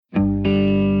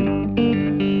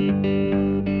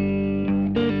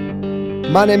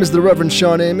My name is the Reverend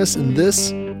Sean Amos, and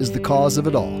this is The Cause of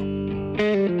It All.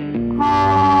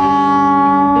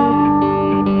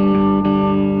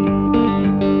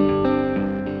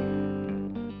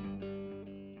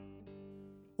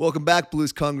 Welcome back,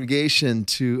 Blues congregation,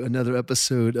 to another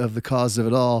episode of The Cause of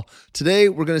It All. Today,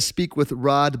 we're going to speak with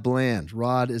Rod Bland.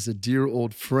 Rod is a dear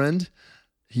old friend.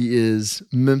 He is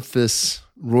Memphis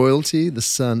royalty, the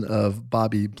son of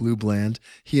Bobby Blue Bland.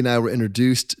 He and I were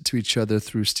introduced to each other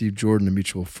through Steve Jordan, a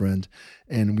mutual friend.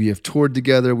 And we have toured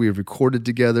together. We have recorded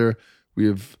together. We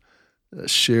have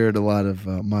shared a lot of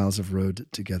miles of road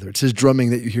together. It's his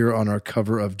drumming that you hear on our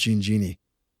cover of Gene Genie,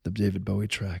 the David Bowie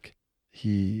track.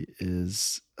 He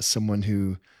is someone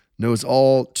who knows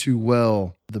all too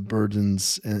well the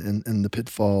burdens and the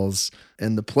pitfalls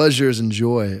and the pleasures and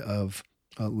joy of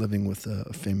living with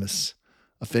a famous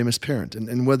parent.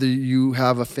 And whether you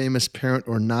have a famous parent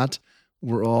or not,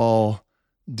 we're all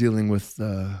dealing with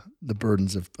the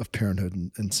burdens of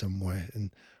parenthood in some way.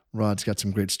 And Rod's got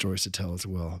some great stories to tell as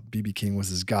well. B.B. King was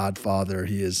his godfather.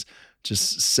 He has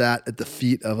just sat at the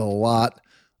feet of a lot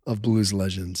of blues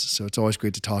legends. So it's always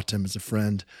great to talk to him as a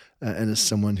friend and as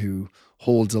someone who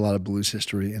holds a lot of blues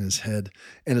history in his head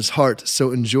and his heart.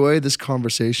 So enjoy this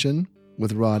conversation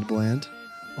with Rod Bland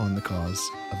on The Cause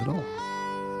of It All.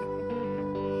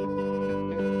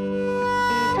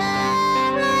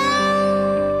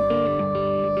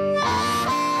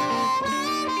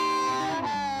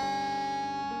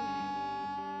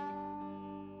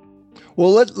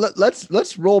 Well,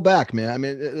 let's roll back, man. I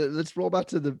mean, let's roll back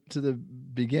to the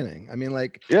beginning. I mean,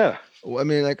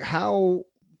 how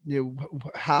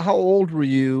old were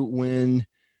you when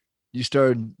you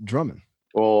started drumming?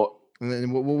 Well, and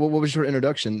then what was your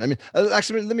introduction? I mean,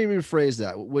 actually, let me rephrase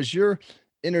that. Was your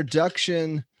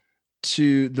introduction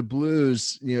to the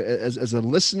blues, as a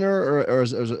listener or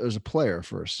as a player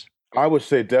first? I would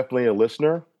say definitely a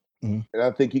listener, Mm-hmm. and I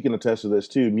think you can attest to this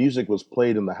too. Music was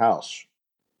played in the house.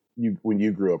 When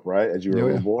you grew up, right? As you were a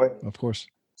little boy? Of course.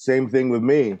 Same thing with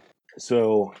me.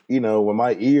 So, when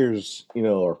my ears,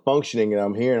 are functioning and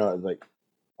I'm hearing, I was like,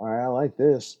 all right, I like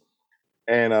this.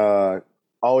 And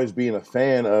always being a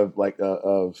fan of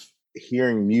of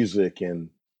hearing music and,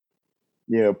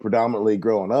 predominantly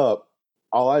growing up,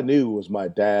 all I knew was my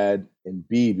dad and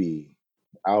BB,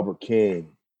 Albert King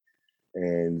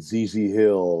and ZZ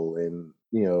Hill. And,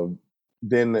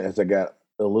 then as I got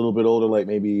a little bit older, like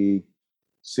maybe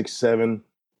 6, 7,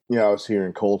 I was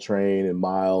hearing Coltrane and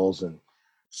Miles. And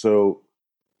so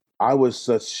I was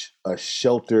such a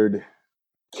sheltered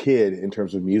kid in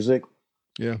terms of music.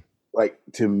 Yeah. Like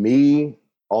to me,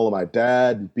 all of my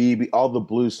dad, BB, all the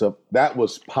blues stuff, that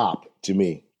was pop to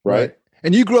me. Right.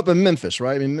 And you grew up in Memphis,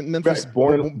 right? I mean, Memphis, right.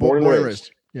 Born and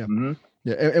raised. Yeah. Mm-hmm.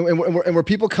 Yeah. And were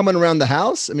people coming around the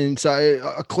house? I mean, so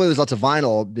clearly there's lots of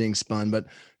vinyl being spun, but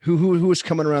who was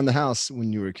coming around the house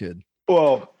when you were a kid?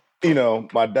 Well,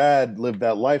 my dad lived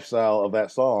that lifestyle of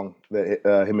that song that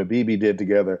him and BB did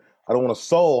together. I don't want a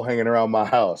soul hanging around my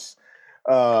house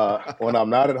when I'm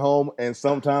not at home, and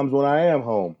sometimes when I am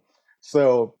home.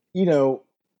 So,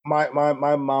 my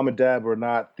mom and dad were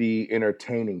not the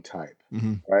entertaining type,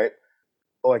 mm-hmm. right?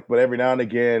 But every now and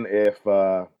again, if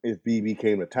BB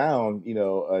came to town,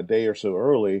 a day or so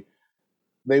early,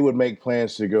 they would make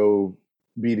plans to go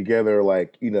be together,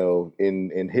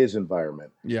 in his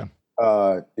environment. Yeah.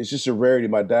 It's just a rarity.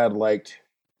 My dad liked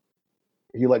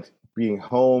being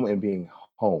home and being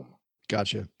home.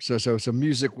 Gotcha. So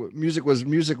music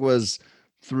was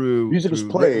through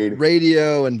played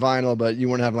radio and vinyl, but you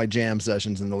weren't having jam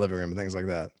sessions in the living room and things like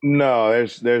that. No,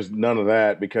 there's none of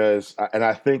that because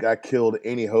I think I killed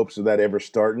any hopes of that ever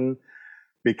starting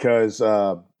because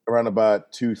around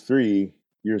about 2, 3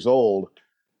 years old,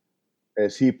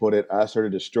 as he put it, I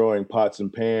started destroying pots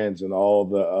and pans and all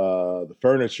the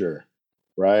furniture.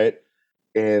 Right.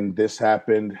 And this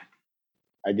happened,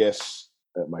 I guess,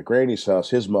 at my granny's house,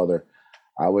 his mother.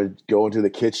 I would go into the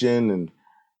kitchen and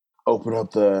open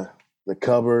up the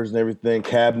cupboards and everything,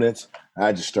 cabinets.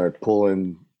 I just started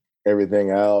pulling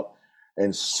everything out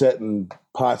and setting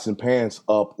pots and pans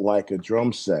up like a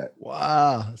drum set.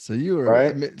 Wow. So you were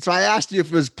right. So I asked you if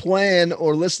it was playing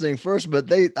or listening first, but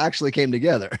they actually came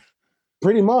together.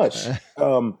 Pretty much.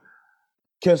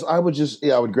 Because I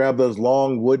would grab those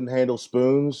long wooden handle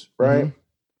spoons, right?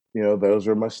 Mm-hmm. Those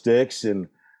are my sticks, and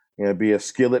be a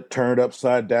skillet turned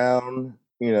upside down,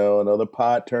 another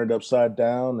pot turned upside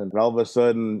down, and all of a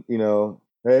sudden,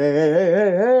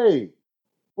 hey,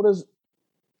 what is?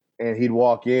 And he'd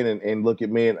walk in and look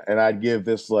at me, and I'd give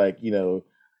this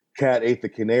cat ate the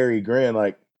canary grin,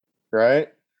 right?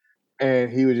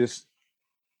 And he would just,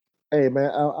 hey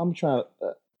man, I'm trying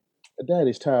to.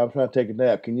 Daddy's tired. I'm trying to take a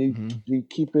nap. Can you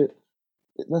keep it?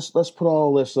 Let's put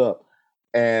all this up.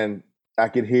 And I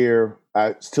could hear,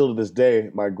 I still to this day,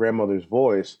 my grandmother's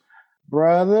voice,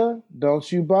 brother,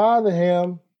 don't you bother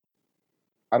him.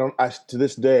 I to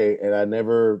this day, and I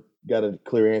never got a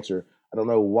clear answer. I don't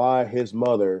know why his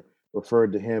mother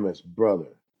referred to him as brother.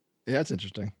 Yeah, that's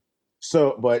interesting.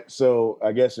 So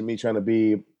I guess in me trying to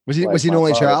be was he an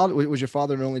only child? Was your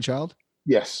father an only child?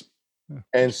 Yes.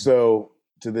 And so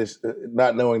to this,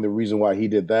 not knowing the reason why he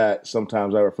did that,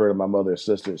 sometimes I refer to my mother as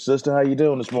sister. Sister, how you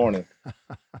doing this morning?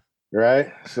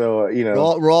 Right. So,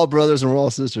 we're all brothers and we're all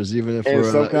sisters, even if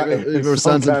we're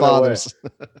sons and fathers.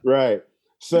 Right.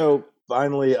 So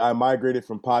finally I migrated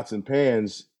from pots and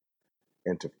pans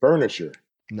into furniture.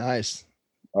 Nice.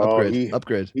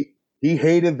 Upgrade. He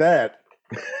hated that.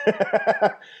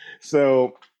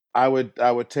 So I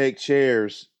would take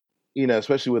chairs,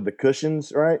 especially with the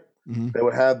cushions, right? Mm-hmm. They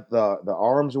would have the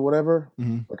arms or whatever,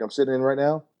 like I'm sitting in right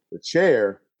now. The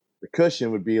chair, the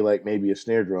cushion would be like maybe a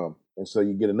snare drum. And so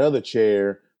you get another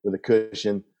chair with a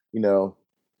cushion,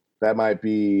 that might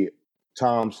be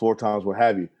toms, 4 toms, what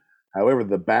have you. However,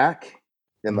 the back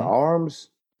and the arms,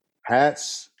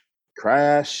 hats,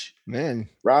 crash,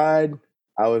 ride.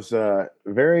 I was had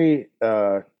a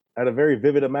very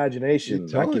vivid imagination. You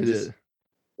totally did.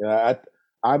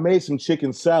 I made some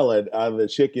chicken salad out of the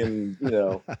chicken,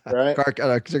 right?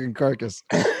 Chicken carcass.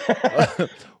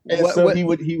 And so he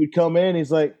would come in.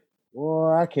 He's like,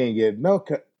 "Well, I can't get no.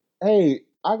 Hey,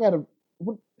 I gotta."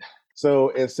 So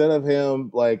instead of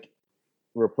him like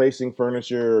replacing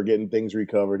furniture or getting things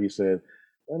recovered, he said,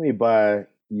 "Let me buy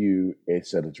you a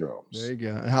set of drums." There you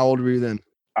go. And how old were you then?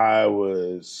 I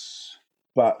was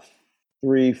about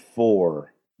 3,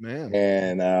 4. Man.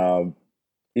 And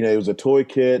it was a toy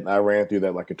kit, and I ran through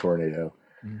that like a tornado.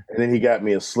 And then he got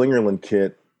me a Slingerland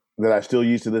kit that I still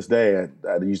use to this day.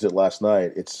 I used it last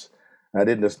night. I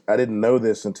didn't know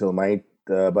this until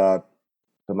about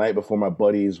the night before my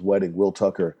buddy's wedding, Will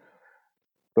Tucker.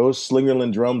 Those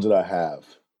Slingerland drums that I have,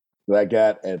 that I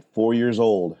got at 4 years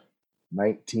old,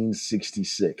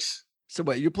 1966. So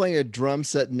wait, you're playing a drum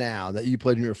set now that you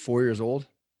played when you were 4 years old?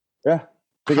 Yeah.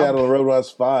 Took it out on the road when I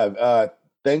was 5.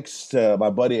 Thanks to my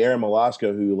buddy Aaron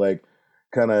Malaska, who like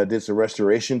kind of did some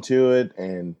restoration to it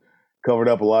and covered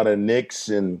up a lot of nicks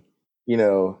and,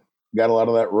 got a lot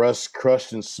of that rust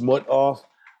crushed and smut off.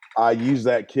 I used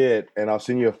that kit, and I'll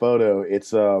send you a photo.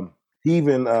 It's he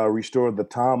even restored the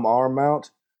tom arm mount.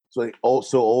 So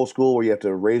old school where you have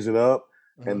to raise it up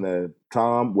and the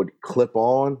tom would clip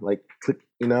on, like click,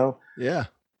 Yeah.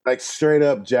 Like straight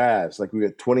up jazz. Like we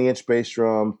got 20-inch bass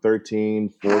drum, 13,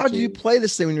 14. How did you play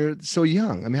this thing when you're so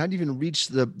young? I mean, how did you even reach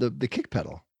the kick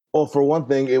pedal? Well, for one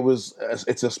thing,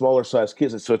 it's a smaller size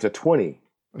kit, so it's a 20.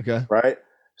 Okay. Right.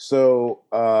 So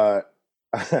I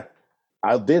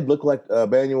did look like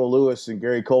Manuel Lewis and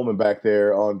Gary Coleman back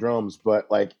there on drums, but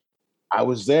like I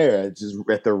was there just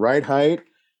at the right height.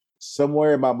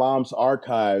 Somewhere in my mom's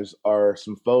archives are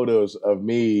some photos of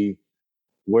me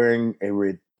wearing a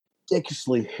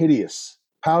ridiculously hideous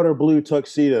powder blue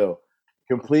tuxedo,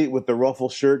 complete with the ruffle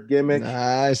shirt gimmick.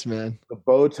 Nice, man. The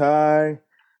bow tie.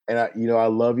 And I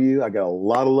love you. I got a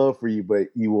lot of love for you, but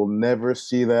you will never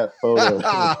see that photo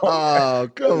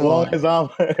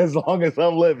as long as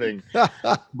I'm living.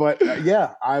 But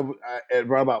I at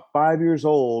around about 5 years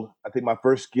old, I think my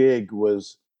first gig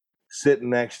was sitting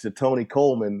next to Tony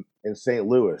Coleman in St.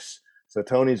 Louis. So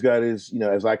Tony's got his,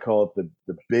 as I call it,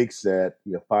 the big set,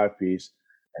 5-piece,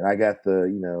 and I got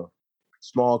the,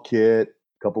 small kit,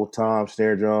 couple of toms,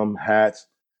 snare drum, hats,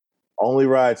 only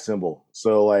ride cymbal.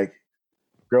 So like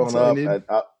growing up,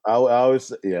 I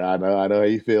always, I know how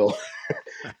you feel.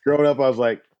 Growing up, I was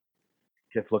like,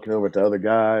 kept looking over at the other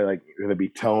guy, like it'd be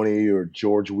Tony or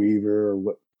George Weaver or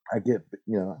what.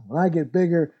 When I get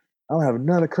bigger, I'll have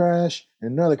another crash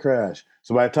and another crash.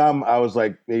 So by the time I was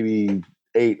like maybe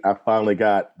 8, I finally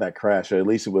got that crash. Or at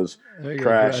least it was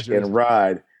crash and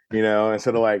ride,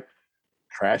 instead of like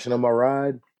crashing on my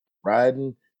ride,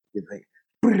 riding, it's like,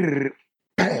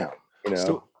 bam,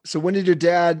 So when did your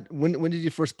dad? When did you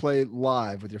first play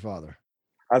live with your father?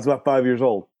 I was about 5 years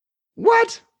old.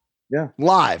 What? Yeah,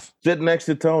 live. Sitting next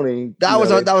to Tony. That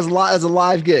was a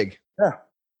live gig. Yeah,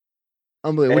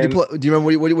 unbelievable. Do you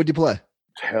remember what you play?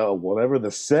 Hell, whatever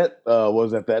the set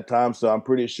was at that time. So I'm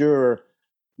pretty sure,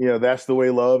 that's the way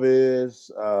love is.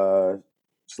 /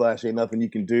 ain't nothing you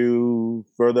can do.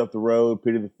 Further up the road,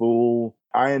 pity the fool.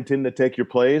 I intend to take your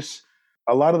place.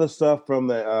 A lot of the stuff from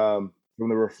the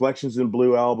Reflections in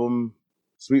Blue album,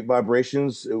 Sweet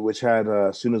Vibrations, which had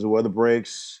Soon as the Weather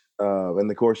Breaks, and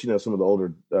of course, some of the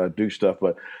older Duke stuff.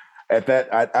 But at that,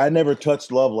 I never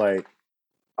touched Love Light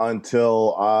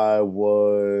until I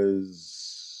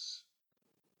was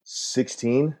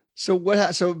 16.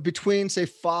 So so between say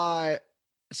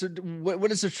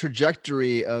what is the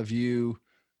trajectory of you?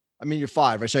 I mean, you're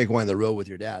 5, right? So you're going on the road with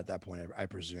your dad at that point, I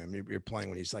presume. You're playing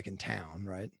when he's like in town,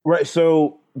 right? Right.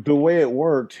 So the way it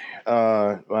worked,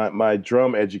 my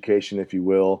drum education, if you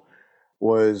will,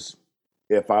 was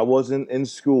if I wasn't in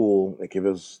school, like if it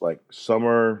was like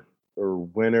summer or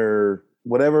winter,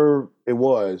 whatever it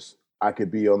was, I could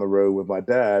be on the road with my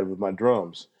dad with my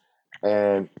drums.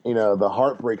 And the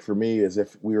heartbreak for me is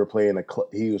if we were playing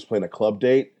he was playing a club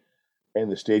date,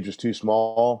 and the stage was too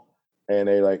small, and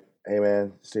they like, hey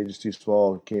man, the stage is too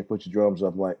small, can't put your drums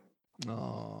up. I'm like,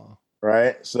 Oh,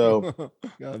 right. So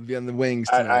gotta be on the wings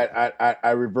tonight.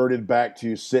 I reverted back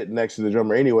to sitting next to the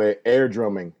drummer anyway, air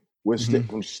drumming with Mhm.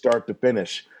 from start to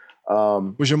finish.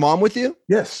 Was your mom with you?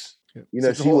 Yes.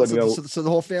 So She would, so the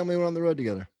whole family went on the road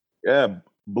together. yeah,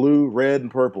 blue, red,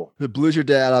 and purple. The blue's your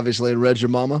dad, obviously, and red's your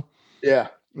mama, Yeah.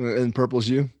 and purple's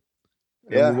you.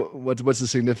 Yeah. What's the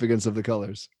significance of the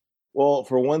colors? Well,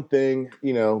 for one thing,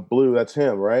 blue, that's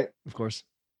him, right? Of course.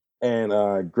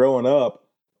 And growing up,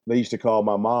 they used to call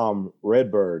my mom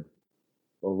Redbird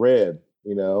or Red,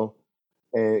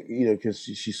 and because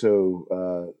she's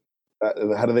so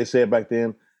how do they say it back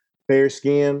then? Fair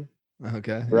skin,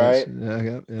 Okay. right?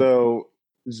 Yes. Yeah. So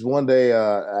this one day,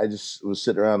 I just was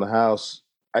sitting around the house.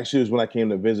 Actually, it was when I came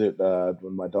to visit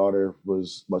when my daughter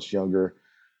was much younger.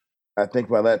 I think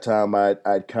by that time,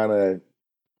 I'd kind of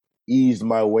eased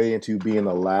my way into being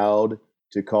allowed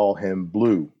to call him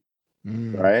Blue,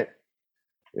 right?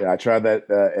 Yeah, I tried that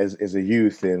as a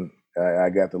youth, and I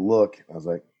got the look. I was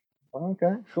like,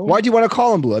 okay, cool. Why do you want to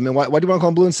call him Blue? I mean, why do you want to call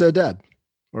him Blue instead of Dad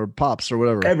or Pops or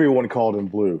whatever? Everyone called him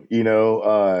Blue,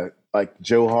 like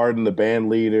Joe Harden, the band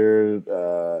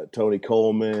leader, Tony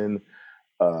Coleman,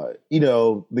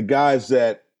 the guys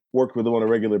that worked with him on a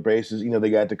regular basis, they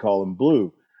got to call him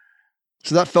Blue.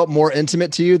 So that felt more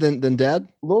intimate to you than Dad?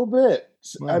 A little bit.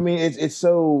 Wow. I mean, it's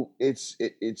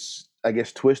I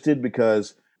guess twisted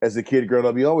because as a kid growing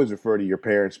up, you always refer to your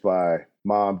parents by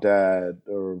mom, dad,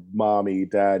 or mommy,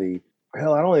 daddy.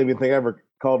 Hell, I don't even think I ever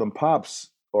called him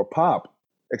pops or pop,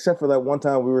 except for that one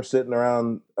time we were sitting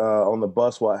around on the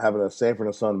bus while having a Sanford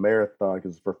and Son marathon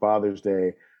because for Father's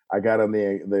Day, I got him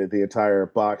the entire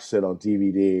box set on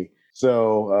DVD.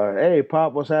 So, hey,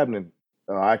 Pop, what's happening?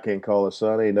 Oh, I can't call it,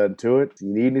 son. Ain't nothing to it.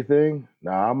 You need anything?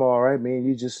 Nah, I'm all right,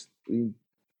 man.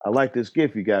 I like this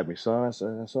gift you got me, son. I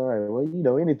said, that's all right.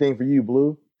 Well, anything for you,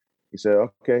 Blue. He said,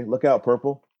 okay, look out,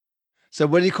 Purple. So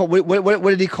what did he call? What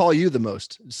did he call you the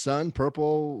most? Son,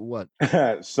 Purple, what?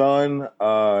 Son,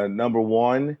 number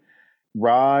one,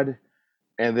 Rod,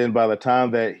 and then by the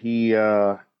time that he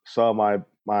saw my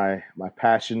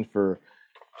passion for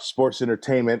sports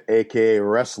entertainment, aka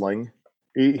wrestling,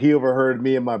 he overheard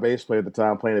me and my bass player at the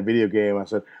time playing a video game. I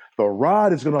said, "The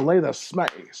Rod is going to lay the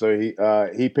smack." So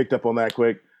he picked up on that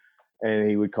quick, and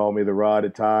he would call me the Rod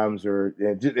at times, and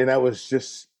that was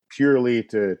just purely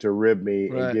to rib me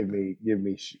and give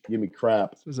me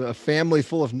crap. It was a family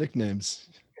full of nicknames,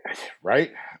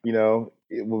 right? What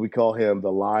we call him,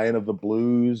 the Lion of the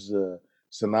Blues,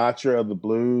 Sinatra of the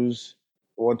Blues.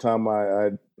 One time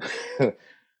I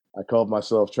I called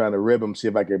myself trying to rib him, see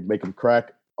if I could make him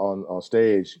crack on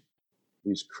stage.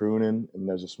 He's crooning, and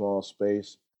there's a small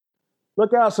space.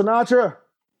 Look out, Sinatra!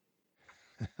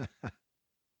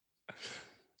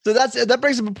 So that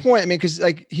brings up a point. I mean, because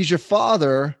like he's your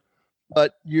father,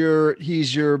 but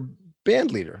he's your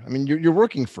band leader. I mean, you're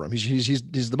working for him.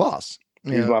 He's the boss.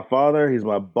 He's my father. He's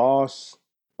my boss.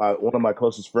 One of my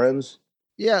closest friends.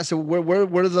 Yeah. So where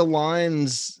are the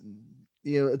lines?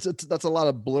 That's a lot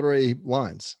of blurry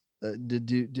lines.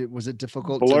 Was it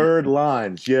difficult? Blurred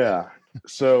lines. Yeah.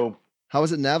 So how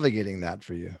is it navigating that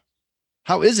for you?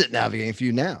 How is it navigating for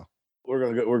you now?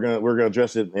 We're gonna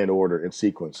address it in order, in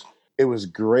sequence. It was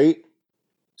great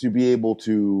to be able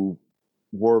to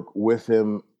work with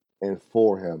him and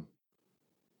for him.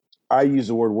 I use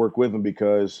the word work with him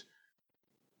because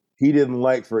he didn't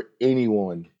like for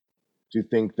anyone to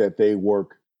think that they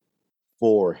work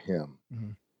for him.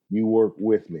 Mm-hmm. You work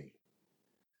with me.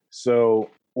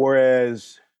 So,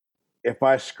 whereas if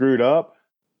I screwed up,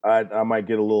 I might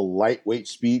get a little lightweight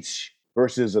speech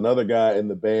versus another guy in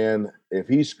the band. If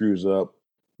he screws up,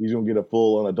 he's going to get a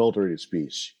full unadulterated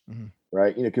speech, mm-hmm.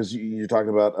 right? Because you're talking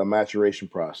about a maturation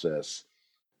process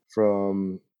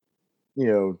from,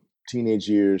 teenage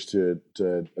years to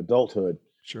adulthood.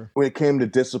 Sure. When it came to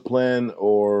discipline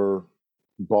or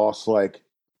boss-like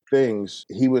things,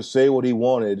 he would say what he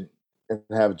wanted and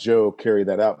have Joe carry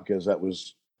that out because that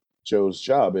was Joe's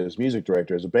job as music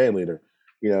director, as a band leader.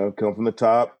 come from the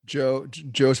top.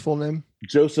 Joe's full name?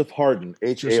 Joseph Hardin,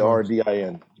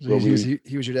 Hardin. So he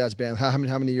was your dad's band. How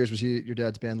many years was he your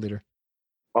dad's band leader?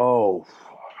 Oh,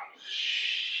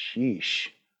 sheesh.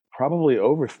 Probably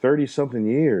over 30 something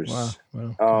years.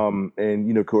 Wow.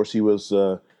 And of course he was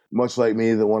much like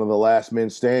me, one of the last men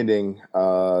standing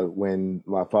when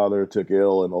my father took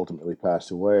ill and ultimately passed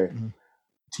away. Mm-hmm.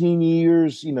 Teen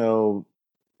years,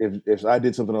 if I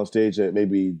did something on stage that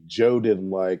maybe Joe didn't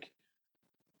like,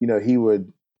 he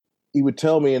would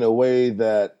tell me in a way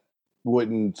that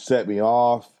wouldn't set me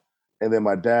off. And then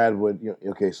my dad would,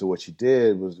 okay, so what you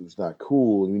did was not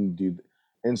cool. And you need to do,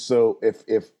 and so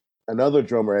if another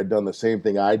drummer had done the same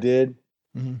thing I did,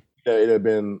 mm-hmm. it'd have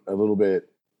been a little bit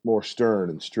more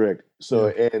stern and strict. So,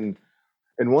 in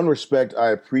one respect, I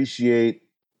appreciate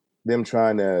them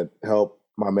trying to help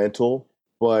my mental,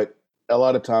 but a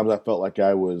lot of times I felt like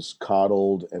I was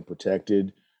coddled and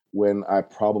protected when I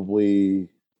probably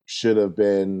should have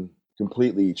been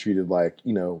completely treated like,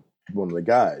 one of the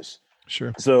guys.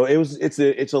 Sure. So it's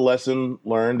a lesson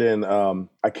learned, and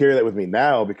I carry that with me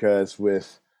now because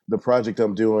with the project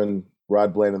I'm doing,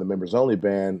 Rod Bland and the Members Only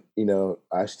Band,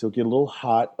 I still get a little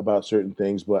hot about certain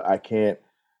things, but I can't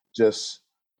just.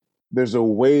 There's a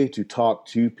way to talk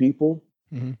to people.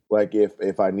 Mm-hmm. Like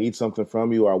if I need something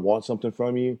from you or I want something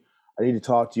from you, I need to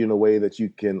talk to you in a way that you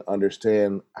can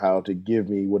understand how to give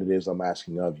me what it is I'm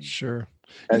asking of you. Sure.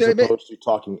 As opposed to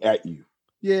talking at you.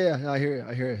 Yeah, I hear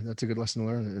you. That's a good lesson to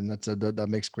learn, and that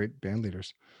makes great band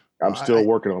leaders. I'm still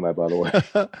working on that, by the way.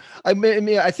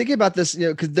 I think about this,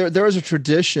 because there is a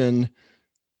tradition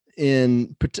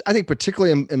I think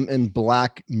particularly in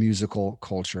Black musical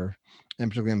culture, and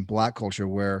particularly in Black culture,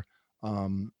 where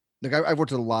like I've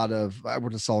worked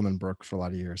with Solomon Burke for a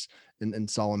lot of years, and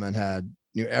Solomon had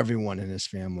everyone in his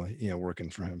family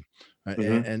working for him, right?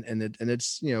 Mm-hmm. and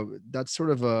it's that's sort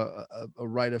of a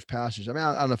rite of passage. I mean,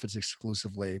 I don't know if it's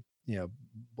exclusively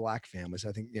Black families.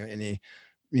 I think any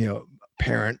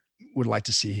parent would like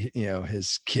to see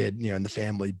his kid in the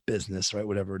family business, right,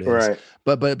 whatever it is. Right.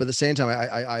 But at the same time,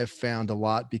 I have found a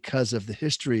lot, because of the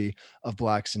history of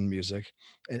Blacks in music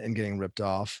and getting ripped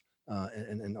off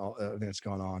and all everything that's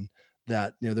gone on,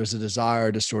 that there's a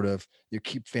desire to sort of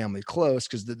keep family close,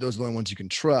 because those are the only ones you can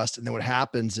trust. And then what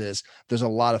happens is there's a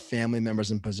lot of family members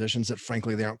in positions that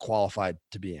frankly they aren't qualified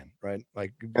to be in, right?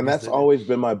 Like, and that's always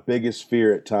been my biggest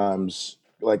fear at times,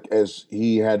 like as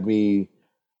he had me,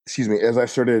 as I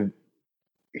started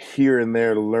here and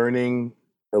there learning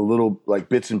a little, like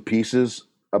bits and pieces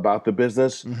about the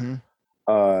business, mm-hmm.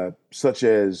 Such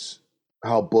as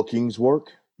how bookings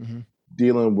work, mm-hmm.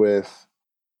 dealing with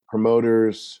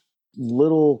promoters,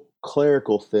 little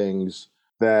clerical things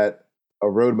that a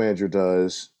road manager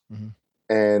does. Mm-hmm.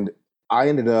 And I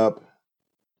ended up,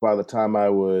 by the time I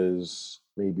was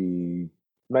maybe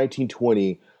 19,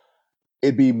 20,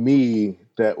 it'd be me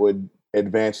that would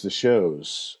advance the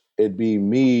shows. It'd be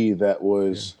me that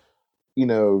was,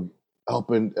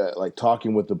 helping, like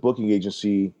talking with the booking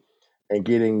agency and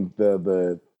getting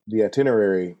the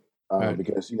itinerary, Right.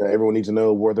 because everyone needs to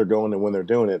know where they're going and when they're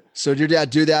doing it. So did your dad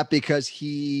do that because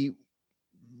he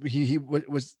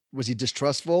was he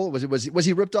distrustful? Was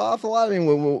he ripped off a lot? I mean,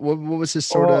 what was his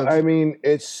sort of? I mean,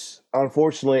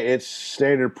 unfortunately it's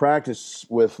standard practice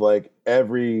with like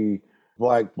every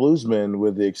Black bluesman,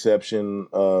 with the exception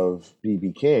of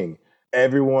B.B. King.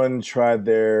 Everyone tried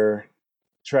their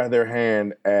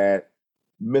hand at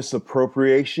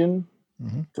misappropriation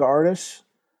mm-hmm. to artists.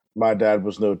 My dad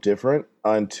was no different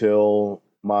until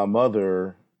my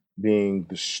mother, being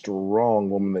the strong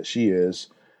woman that she is,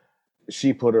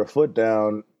 she put her foot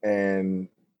down and,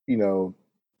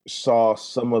 saw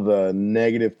some of the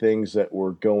negative things that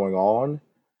were going on.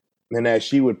 And as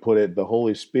she would put it, the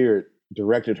Holy Spirit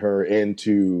directed her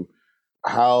into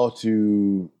how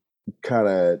to kind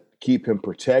of keep him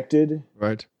protected,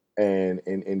 right,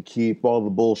 and keep all the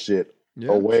bullshit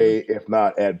away, sure. if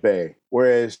not at bay.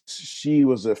 Whereas she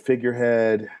was a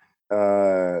figurehead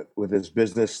with his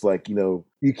business, like, you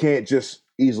can't just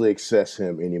easily access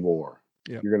him anymore.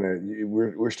 Yep.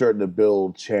 We're starting to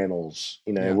build channels,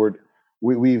 Yeah.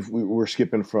 we're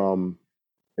skipping from,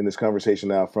 in this conversation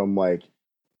now, from like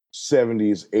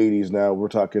 70s, 80s. Now we're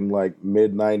talking like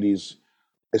mid 90s,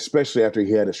 especially after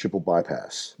he had a triple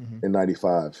bypass mm-hmm. in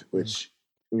 95, which,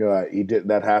 he did.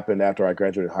 That happened after I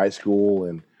graduated high school,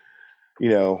 and,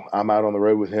 I'm out on the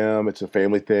road with him. It's a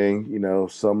family thing.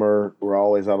 Summer, we're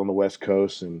always out on the West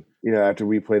Coast. And, after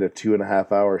we played a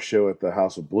 2.5-hour show at the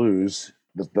House of Blues,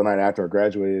 the night after I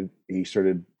graduated, he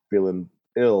started feeling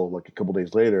ill like a couple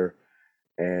days later,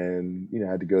 and,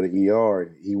 had to go to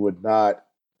ER. He would not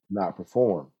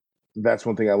perform. That's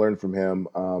one thing I learned from him.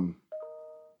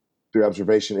 through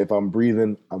observation. If I'm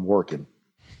breathing, I'm working.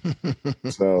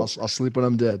 I'll So sleep when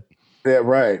I'm dead. yeah,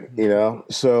 right.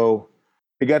 So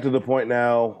it got to the point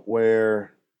now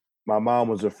where my mom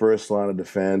was the first line of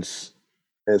defense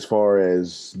as far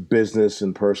as business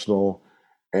and personal.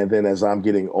 And then as I'm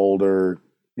getting older,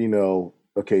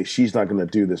 okay, she's not going to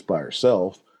do this by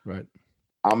herself. Right.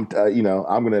 I'm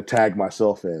going to tag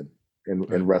myself in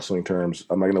wrestling terms.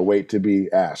 I'm not going to wait to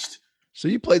be asked. So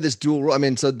you played this dual role. I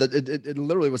mean, so that it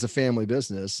literally was a family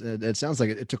business. It sounds like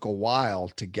it took a while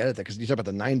to get it there, because you talk about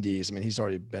the '90s. I mean, he's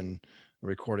already been a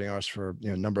recording artist for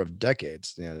a number of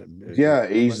decades. Yeah,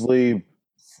 easily.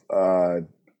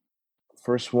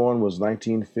 First one was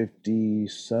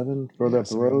 1957. Further up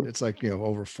the road. It's like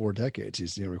over 4 decades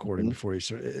he's recording before he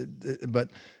started.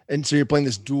 And so you're playing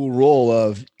this dual role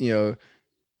of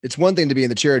it's one thing to be in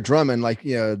the chair drumming, like,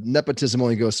 nepotism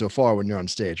only goes so far when you're on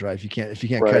stage, right? If you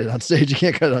can't cut it on stage, you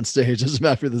can't cut it on stage. It doesn't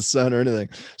matter if you're the son or anything.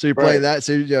 So you're playing that.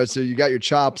 So, so you got your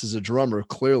chops as a drummer,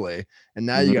 clearly. And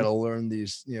now you got to learn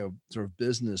these, sort of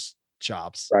business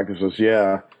chops. Practices.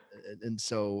 Yeah. And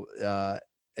so,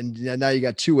 and now you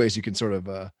got 2 ways you can sort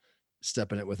of,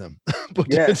 step in it with him.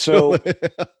 Yeah. So,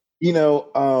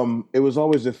 it was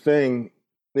always a thing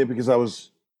because I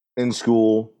was in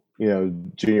school,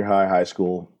 junior high, high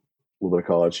school, a little bit of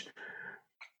college.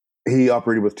 He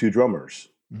operated with 2 drummers,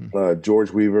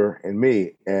 George Weaver and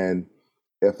me. And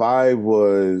if I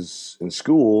was in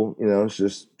school, it's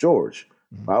just George.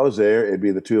 If I was there, it'd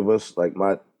be the 2 of us, like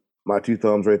my 2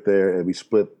 thumbs right there, and we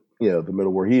split, the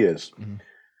middle where he is.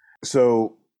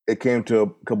 So it came to a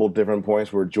couple of different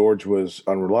points where George was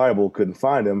unreliable, couldn't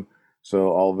find him.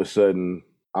 So all of a sudden,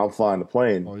 I'm flying the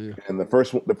plane. Oh, yeah. And the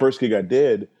first gig I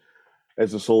did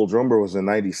as a sole drummer was in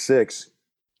 '96.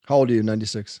 How old are you?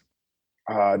 96.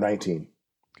 19.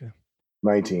 Okay.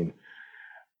 19.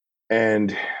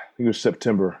 And I think it was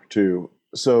September too.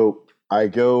 So I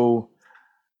go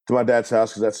to my dad's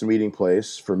house because that's the meeting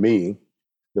place for me.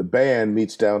 The band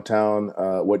meets downtown,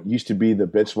 what used to be the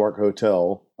Benchmark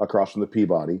Hotel across from the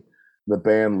Peabody. The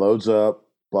band loads up,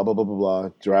 blah, blah, blah, blah, blah,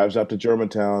 drives out to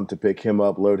Germantown to pick him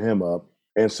up, load him up.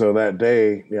 And so that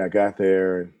day, I got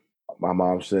there and my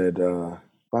mom said,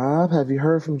 Bob, have you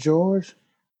heard from George?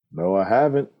 No, I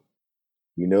haven't.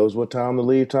 He knows what time the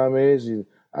leave time is.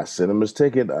 I sent him his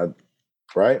ticket,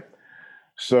 right?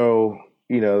 So,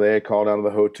 they had called out of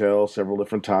the hotel several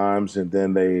different times, and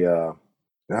then they,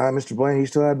 Mr. Blaine, he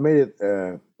still hadn't made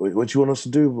it. What you want us to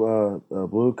do,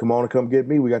 Blue? Come on and come get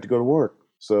me. We got to go to work.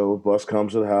 So bus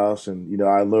comes to the house, and,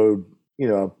 I load,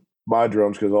 my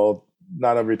drums because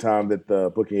not every time that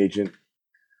the booking agent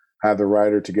had the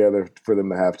rider together for them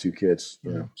to have 2 kits.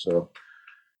 So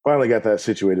finally got that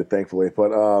situated, thankfully.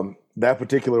 But that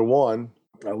particular one,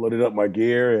 I loaded up my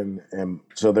gear, and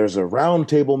so there's a round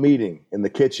table meeting in the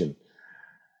kitchen.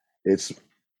 It's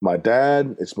my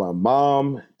dad, it's my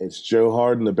mom, it's Joe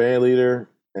Harden, the band leader,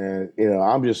 and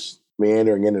I'm just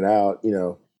meandering in and out.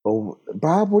 Oh,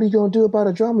 Bob, what are you gonna do about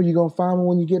a drummer? You gonna find one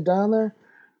when you get down there?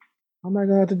 I'm not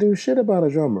gonna have to do shit about a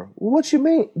drummer. What you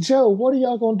mean, Joe? What are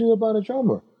y'all gonna do about a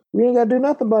drummer? We ain't gotta do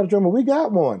nothing about a drummer. We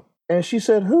got one. And she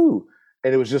said, who?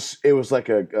 And it was like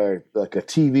a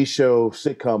TV show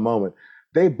sitcom moment.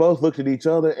 They both looked at each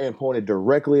other and pointed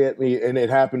directly at me, and it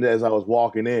happened as I was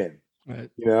walking in. Right.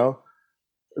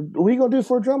 What are you gonna do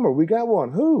for a drummer? We got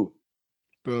one. Who?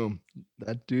 Boom.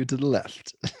 That dude to the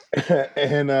left.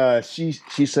 And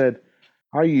she said,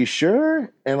 are you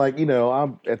sure? And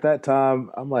I'm at that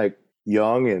time, I'm like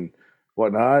young and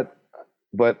whatnot.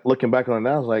 But looking back on it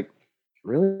now, I was like,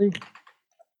 really?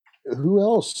 Who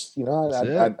else?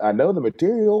 I know the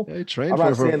material. Yeah, he trained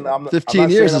for 15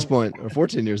 years at this point, or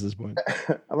 14 years at this point.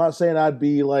 I'm not saying I'd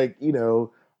be like, I'm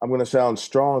going to sound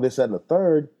strong, this, that, and the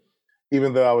third,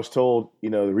 even though I was told, the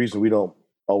reason we don't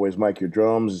always mic your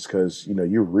drums is because,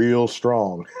 you're real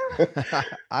strong.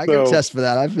 I can test for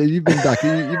that. You've been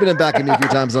backing me a few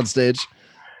times on stage.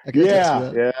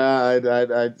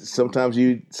 I sometimes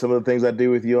some of the things I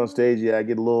do with you on stage, I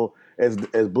get a little, as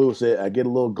Blue said, I get a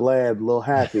little glad, a little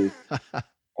happy.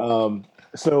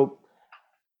 So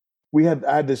I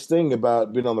had this thing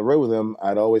about being on the road with him.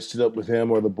 I'd always sit up with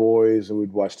him or the boys, and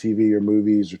we'd watch TV or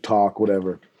movies or talk,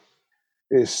 whatever.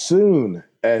 As soon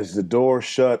as the door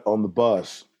shut on the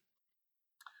bus,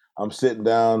 I'm sitting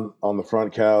down on the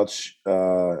front couch,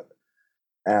 and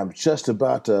I'm just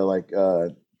about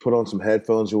to put on some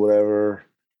headphones or whatever,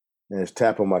 and it's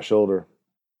tap on my shoulder.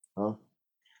 Huh?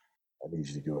 I need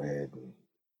you to go ahead and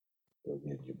go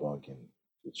get in your bunk and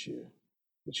get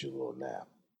your little nap.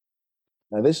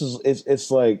 Now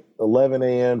it's like 11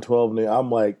 a.m., 12 noon. I'm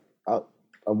like,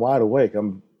 I'm wide awake.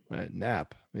 I'm right,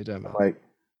 nap. What are you talking about? I'm like,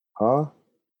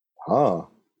 huh?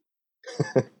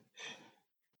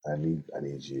 I need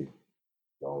you.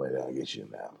 Don't lay down. Get you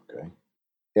a nap, okay?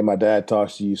 And my dad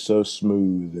talks to you so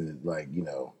smooth and like,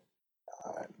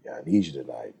 I need you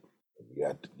tonight. You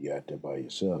out there by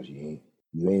yourself. You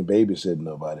ain't babysitting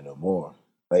nobody no more.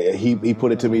 Like he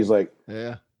put it to me. He's like,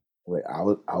 yeah. Wait, I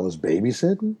was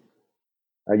babysitting.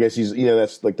 I guess he's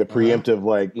that's like the preemptive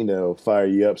fire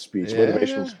you up speech,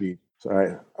 motivational speech. So,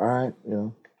 all right,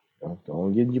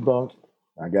 don't get in your bunk.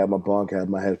 I got my bunk, had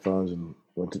my headphones, and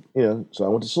went to so I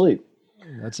went to sleep.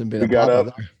 That's him being we a got papa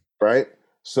up, there. right?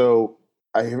 So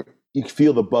you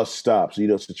feel the bus stop, so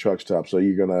it's the truck stop. So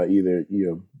you're gonna either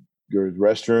go to the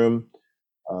restroom,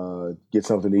 get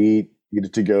something to eat, get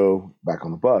it to go back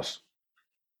on the bus.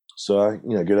 So I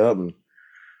get up and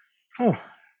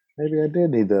maybe I did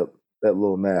need that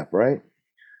little nap, right?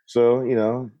 So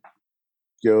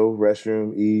go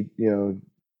restroom, eat,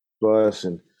 bus,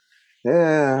 and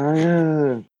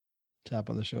yeah. Tap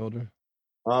on the shoulder.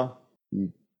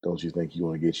 Don't you think you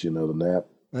want to get you another nap?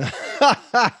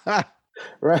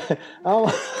 Right?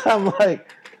 I'm like,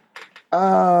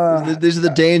 these are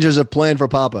the dangers of playing for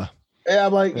Papa. Yeah,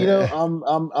 I'm like,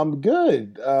 I'm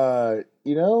good.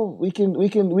 We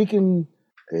can.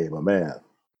 Hey, my man,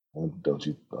 don't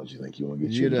you think you want to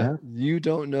get you a nap? You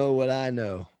don't know what I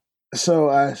know. So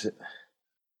I said,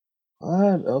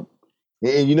 what? Oh.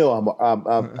 And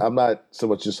I'm not so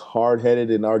much just hard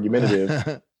headed and argumentative.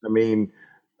 I mean,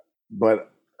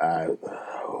 but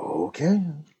okay.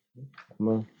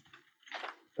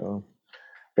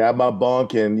 Got my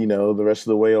bunk and the rest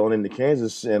of the way on into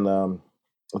Kansas, and I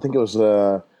think it was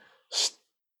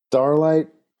Starlight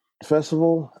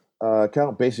Festival.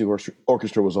 Count Basie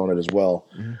Orchestra was on it as well.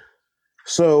 Mm-hmm.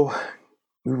 So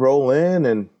we roll in,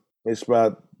 and it's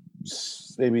about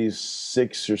maybe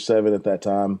 6 or 7 at that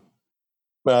time,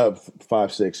 5,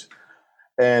 6,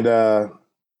 and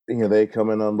they come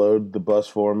and unload the bus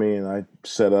for me, and I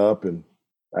set up, and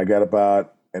I got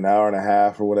about an hour and a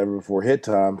half or whatever before hit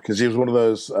time, because it was one of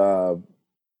those on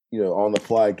the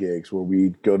fly gigs where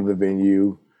we'd go to the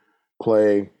venue,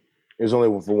 play. It was only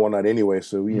for one night anyway,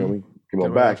 so we come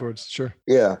on back afterwards. Sure.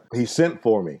 Yeah, he sent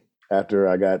for me after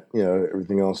I got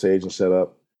everything on stage and set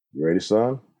up. You ready,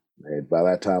 son? And by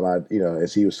that time,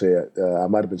 as he would say, I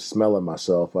might have been smelling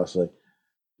myself. I was like,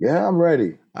 yeah, I'm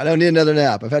ready. I don't need another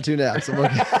nap. I've had 2 naps. I'm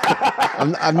okay.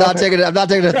 I'm not taking a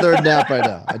third nap right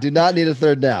now. I do not need a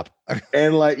third nap.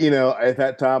 And at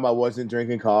that time, I wasn't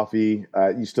drinking coffee.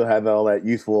 You still had all that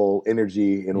youthful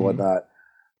energy and whatnot.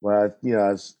 Well,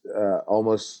 I was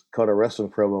almost cut a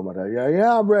wrestling promo. My dad,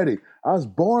 yeah, I'm ready. I was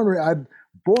born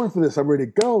for this. I'm ready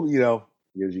to go. You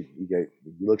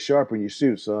look sharp in your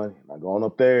suit, son. I'm going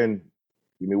up there and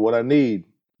give me what I need.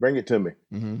 Bring it to me.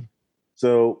 Mm-hmm.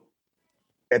 So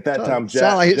at that time,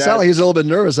 sound like he's a little bit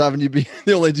nervous having you be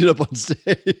the only dude up on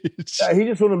stage. He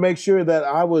just wanted to make sure that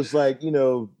I was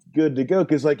good to go,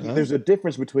 because there's a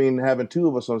difference between having 2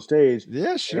 of us on stage,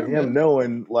 sure, and him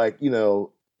knowing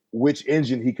which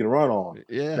engine he can run on.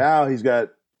 Yeah. Now he's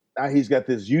got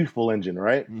this youthful engine,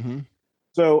 right? Mm-hmm.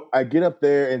 So I get up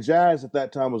there, and jazz at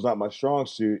that time was not my strong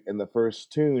suit, and the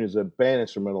first tune is a band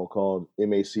instrumental called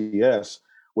MACS,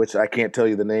 which I can't tell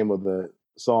you the name of the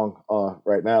song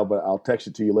right now, but I'll text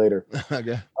it to you later.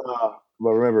 Okay. But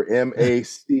remember,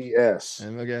 MACS.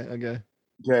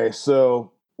 Okay,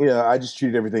 so I just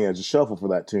treated everything as a shuffle for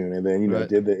that tune, and then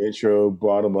did the intro,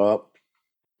 brought him up,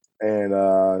 and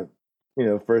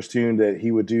first tune that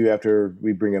he would do after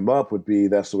we bring him up would be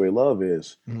 "That's the Way Love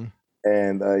Is,"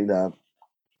 and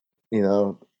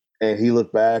and he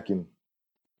looked back and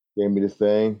gave me the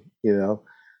thing,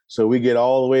 So we get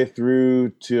all the way through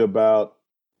to about,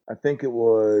 I think it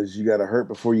was "You Gotta Hurt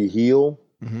Before You Heal,"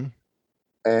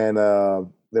 and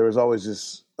there was always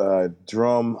this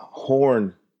drum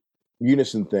horn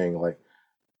unison thing, like,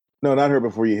 no, not "Hurt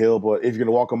Before You Heal," but "If You're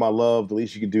Gonna Walk on My Love, the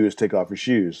least you can do is take off your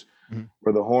shoes,"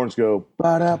 where the horns go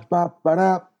ba-da,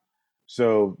 ba-da.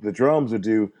 So the drums would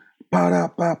do ba-da,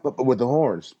 ba-da, with the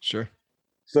horns. Sure.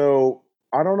 So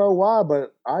I don't know why,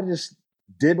 but I just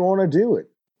didn't want to do it,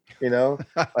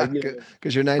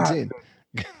 because you're 19.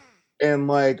 And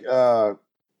the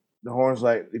horns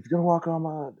like, "If you're gonna walk on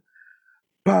my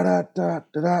ba-da, da,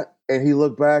 da, da," and he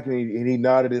looked back and he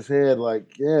nodded his head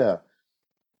like, yeah.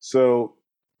 So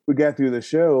we got through the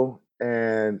show,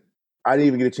 and I didn't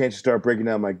even get a chance to start breaking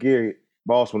down my gear.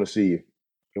 Boss want to see you.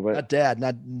 Not dad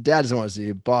doesn't want to see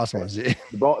you. Boss wants to see you.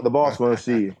 The boss want to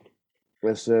see you.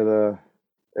 I said,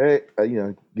 hey,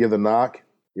 give the knock.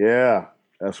 Yeah,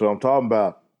 that's what I'm talking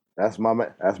about. That's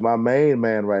my main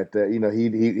man right there.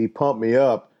 He pumped me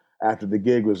up after the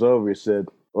gig was over. He said,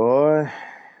 boy,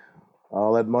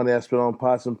 all that money I spent on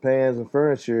pots and pans and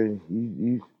furniture,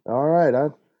 you All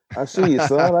right, I see you,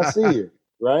 son. I see you.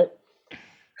 Right.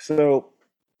 So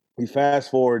you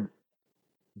fast forward.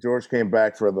 George came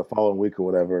back for the following week or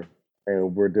whatever,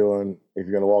 and we're doing "If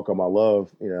You're Gonna Walk on My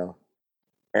Love,"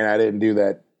 and I didn't do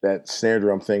that snare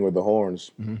drum thing with the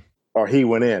horns, or he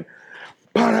went in.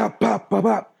 Pop, pop, pop,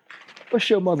 pop. What's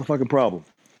your motherfucking problem?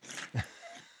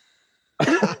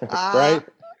 Right?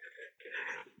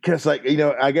 Because, like,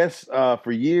 I guess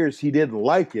for years he didn't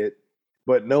like it,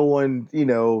 but no one,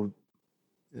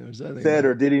 said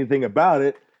or did anything about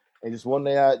it. And just one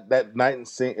day, that night in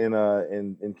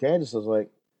Kansas, I was like,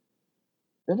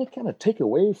 doesn't it kind of take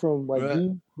away from like Right.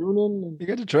 you crooning? You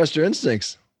got to trust your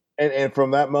instincts. And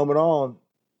from that moment on,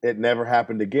 it never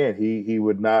happened again. He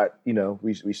would not,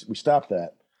 we stopped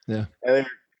that. Yeah. And there were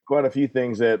quite a few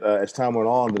things that as time went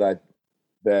on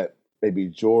that maybe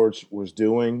George was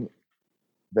doing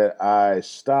that I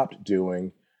stopped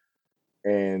doing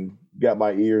and got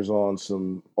my ears on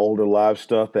some older live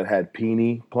stuff that had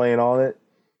Peony playing on it.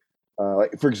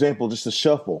 Like, for example, just a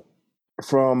shuffle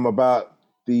from about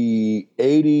the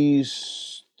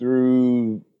 80s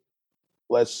through,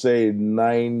 let's say,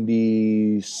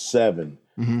 97.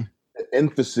 Mm-hmm. The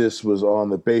emphasis was on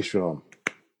the bass drum.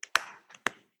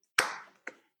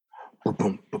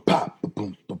 Boom, boom, pop,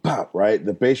 boom, pop, right?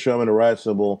 The bass drum and the ride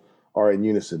cymbal are in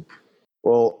unison.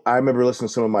 Well, I remember listening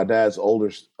to some of my dad's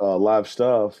older live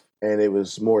stuff, and it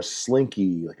was more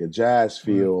slinky, like a jazz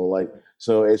feel. Like,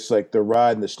 so it's like the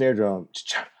ride and the snare drum.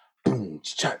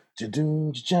 That's the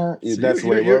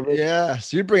way I love it. Yeah.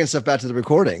 So you're bringing stuff back to the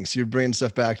recordings. You're bringing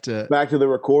stuff back to the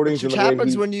recordings. Which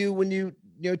happens when you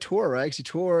tour, right? Because you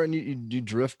tour and you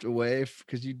drift away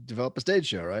because you develop a stage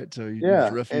show, right? So you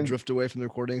drift away from the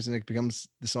recordings, and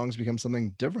the songs become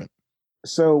something different.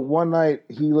 So one night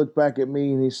he looked back at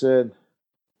me and he said,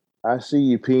 "I see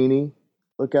you, Peony.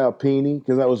 Look out, Peony,"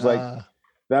 because that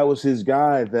was his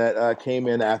guy that came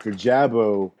in after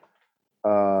Jabbo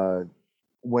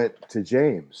went to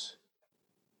James,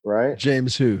 right?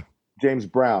 James who? James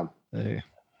Brown. Hey.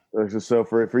 So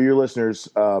for your listeners,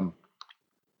 and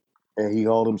he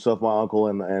called himself my uncle,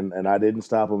 and I didn't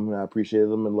stop him. I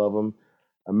appreciated him and love him.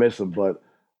 I miss him, but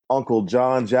Uncle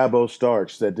John Jabbo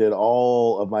Starks that did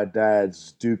all of my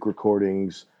dad's Duke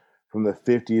recordings from the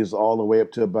 50s all the way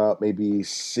up to about maybe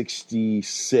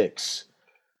 66.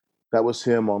 That was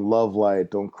him on Love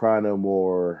Light, Don't Cry No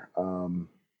More.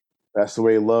 That's the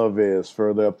Way Love Is,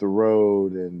 Further Up the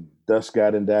Road, and Dust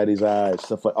Got in Daddy's Eyes,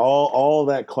 stuff like all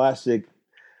that classic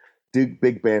Duke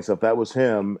big band stuff. That was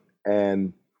him.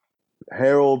 And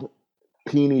Harold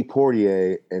Peony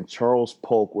Portier and Charles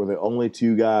Polk were the only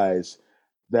two guys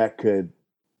that could,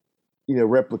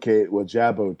 replicate what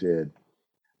Jabbo did.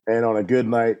 And on a good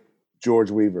night,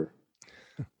 George Weaver.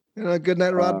 Good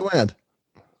night, Rod Bland.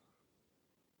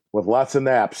 With lots of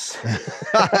naps.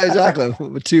 Exactly.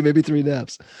 With 2, maybe 3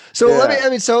 naps. So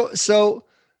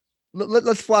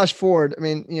let's flash forward. I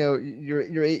mean,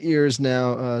 you're 8 years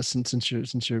now since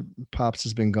your pops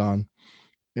has been gone,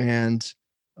 and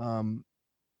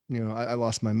I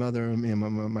lost my mother.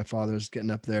 My father's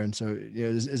getting up there, and so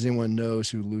as anyone knows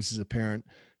who loses a parent,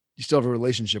 you still have a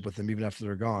relationship with them even after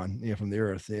they're gone, from the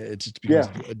earth. It just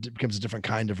becomes a different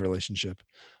kind of relationship.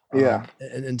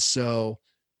 And so,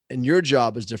 and your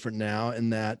job is different now in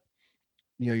that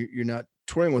you're not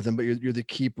touring with him, but you're the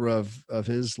keeper of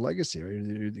his legacy, right?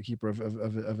 You're the keeper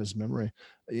of his memory.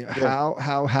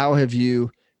 How have you?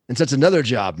 And so it's another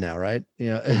job now, right?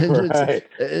 Right.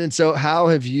 And so how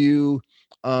have you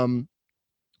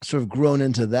sort of grown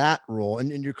into that role?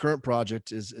 And your current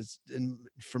project is, and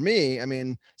for me, I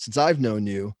mean, since I've known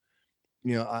you,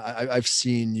 I've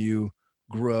seen you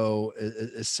grow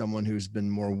as someone who's been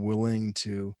more willing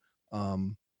to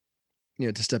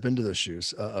to step into those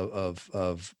shoes of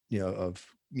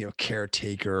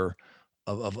caretaker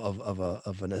of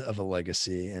a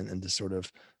legacy, and to sort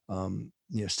of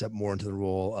step more into the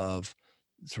role of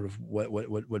sort of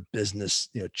what business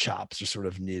chops are sort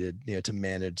of needed to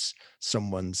manage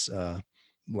someone's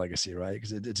legacy, right?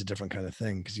 Because it's a different kind of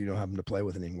thing, because you don't have them to play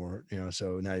with anymore,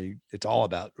 so now it's all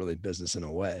about really business in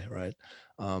a way, right?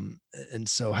 And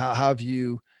so how do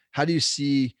you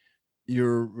see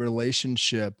your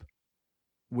relationship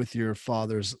with your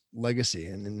father's legacy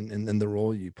and the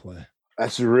role you play?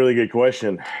 That's a really good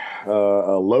question.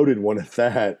 A loaded one at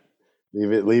that.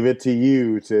 Leave it to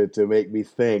you to make me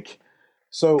think.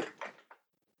 So let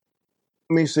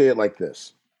me say it like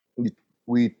this.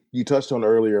 You touched on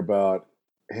earlier about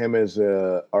him as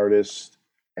a artist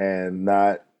and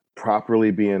not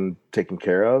properly being taken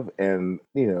care of and,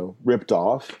 ripped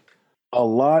off. A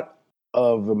lot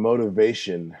of the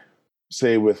motivation,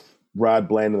 say with Rod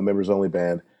Bland and the Members Only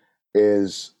Band,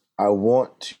 is I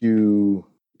want to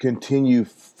continue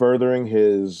furthering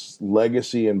his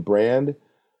legacy and brand.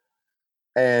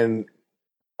 And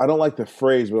I don't like the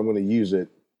phrase, but I'm going to use it.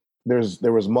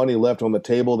 There was money left on the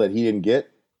table that he didn't get.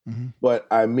 Mm-hmm. But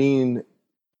I mean,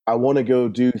 I want to go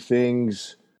do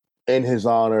things in his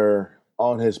honor,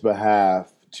 on his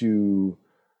behalf, to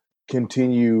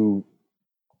continue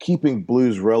keeping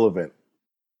blues relevant.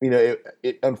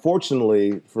 It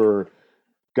unfortunately for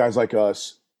guys like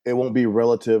us, it won't be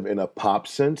relative in a pop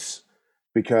sense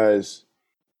because,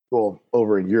 well,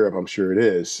 over in Europe, I'm sure it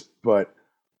is, but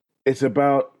it's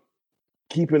about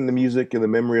keeping the music and the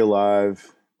memory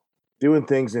alive, doing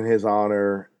things in his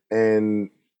honor. And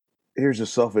here's the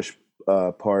selfish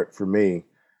part for me.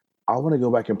 I want to go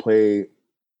back and play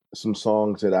some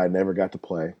songs that I never got to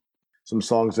play. Some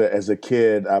songs that as a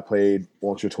kid I played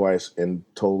once or twice and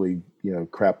totally,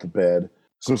 crapped the bed.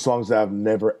 Some songs that I've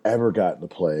never ever gotten to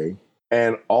play.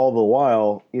 And all the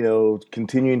while,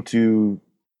 continuing to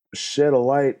shed a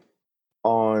light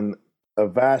on a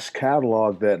vast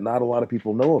catalog that not a lot of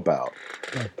people know about.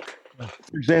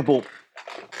 For example,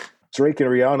 Drake and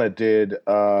Rihanna did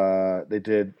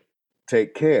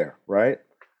Take Care, right?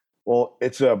 Well,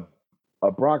 it's a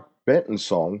Brock Benton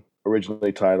song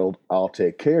originally titled I'll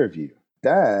Take Care of You.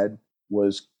 Dad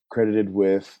was credited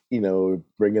with,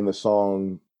 bringing the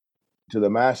song to the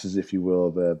masses, if you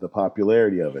will, the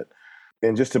popularity of it.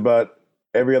 And just about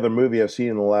every other movie I've seen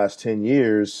in the last 10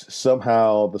 years,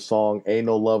 somehow the song Ain't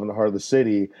No Love in the Heart of the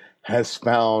City has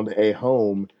found a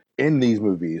home in these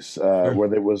movies, Sure. where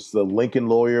there was the Lincoln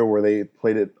Lawyer, where they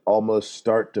played it almost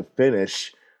start to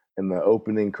finish in the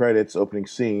opening credits, opening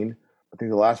scene. I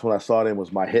think the last one I saw it in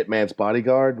was My Hitman's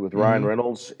Bodyguard with Ryan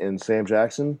Reynolds and Sam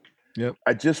Jackson. Yep.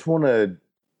 I just want to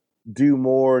do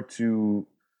more to,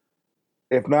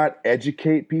 if not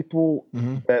educate people,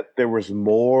 that there was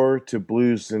more to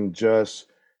blues than just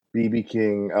B.B.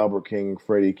 King, Albert King,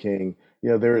 Freddie King.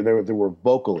 There were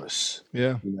vocalists.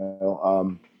 Yeah.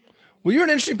 Well, you're in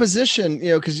an interesting position,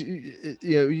 because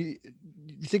you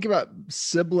think about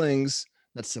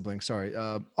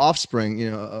offspring,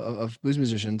 of blues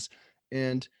musicians,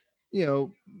 and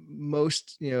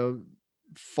most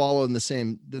follow in the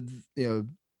same.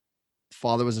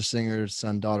 Father was a singer,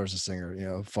 son, daughter's a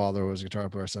singer. Father was a guitar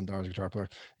player, son, daughter's a guitar player.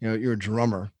 You're a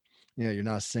drummer. You're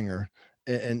not a singer,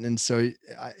 and so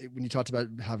when you talked about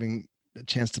having a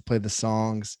chance to play the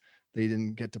songs that you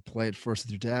didn't get to play at first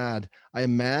with your dad, I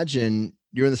imagine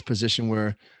you're in this position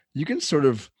where you can sort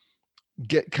of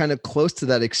get kind of close to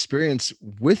that experience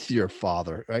with your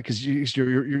father, right? Because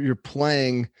you're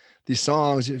playing these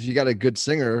songs. If you got a good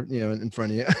singer, in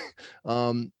front of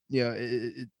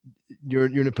you, you're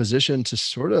in a position to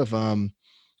sort of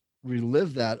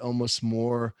relive that almost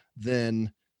more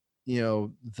than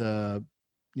than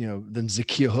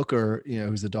Zakiya Hooker,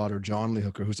 who's the daughter of John Lee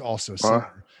Hooker, who's also a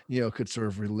singer, could sort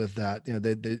of relive that.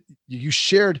 You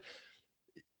shared.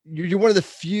 You're one of the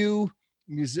few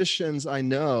musicians I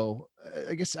know.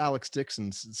 I guess Alex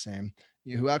Dixon's the same.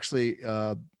 Who actually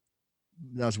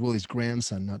that was Willie's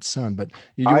grandson, not son. But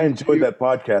I enjoyed that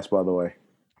podcast, by the way.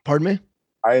 Pardon me?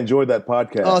 I enjoyed that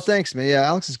podcast. Oh, thanks, man. Yeah,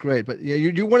 Alex is great. But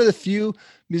you're one of the few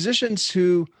musicians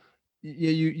who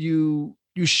you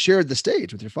shared the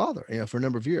stage with your father, for a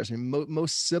number of years. I mean,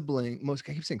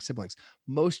 I keep saying siblings,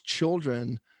 most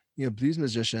children, blues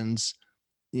musicians,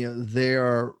 they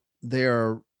are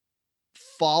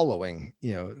following,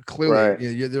 clearly,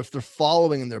 Right. they're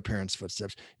following in their parents'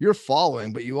 footsteps. You're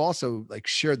following, but you also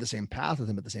shared the same path with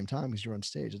them at the same time because you're on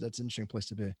stage. That's an interesting place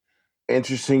to be.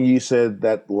 Interesting. You said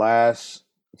that last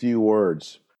few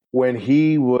words. When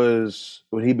he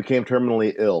became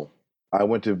terminally ill, I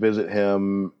went to visit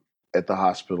him at the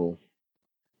hospital,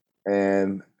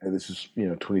 and this is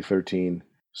 2013.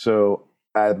 So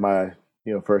I had my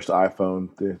first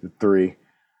iPhone, the 3,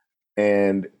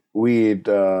 and we had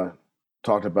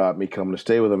talked about me coming to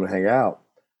stay with him and hang out.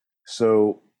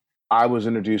 So I was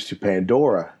introduced to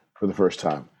Pandora for the first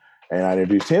time, and I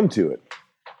introduced him to it.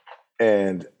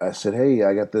 And I said, "Hey,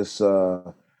 I got this.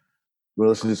 Want to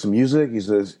listen to some music?" He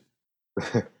says,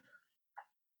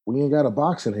 "We ain't got a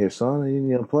box in here,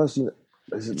 son. Plus,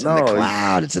 I said, It's no, in the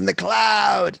cloud. It's in the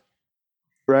cloud."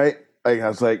 Right? I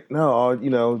was like, "No,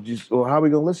 just how are we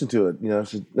gonna listen to it?" I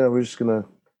said, "No, we're just gonna.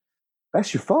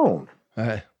 That's your phone."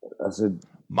 I said,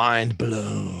 "Mind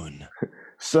blown."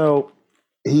 So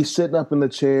he's sitting up in the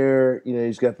chair.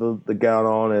 He's got the gown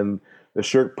on and the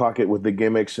shirt pocket with the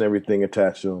gimmicks and everything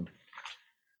attached to him.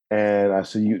 And I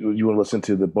said, you want to listen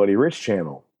to the Buddy Rich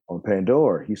channel on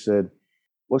Pandora? He said,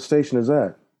 "What station is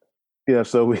that?"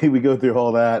 So we go through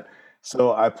all that.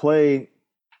 So I play,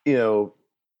 the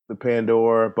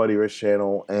Pandora Buddy Rich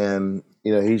channel, and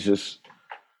he's just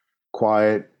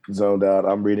quiet, zoned out.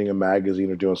 I'm reading a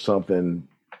magazine or doing something,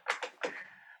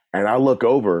 and I look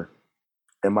over,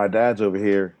 and my dad's over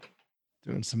here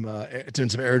doing some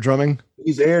air drumming.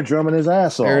 He's air drumming his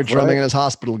ass off. Air drumming right? in his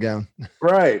hospital gown.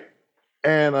 Right.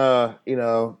 And like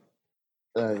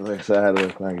I said, I had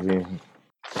a magazine.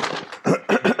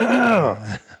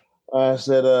 I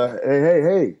said,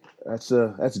 hey,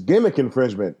 that's gimmick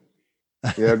infringement.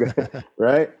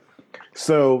 Right?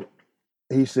 So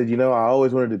he said, I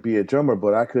always wanted to be a drummer,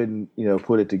 but I couldn't,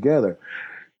 put it together.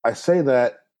 I say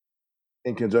that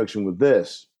in conjunction with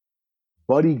this.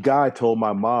 Buddy Guy told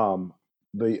my mom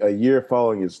a year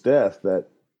following his death that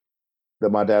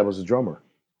my dad was a drummer.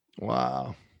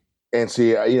 Wow. And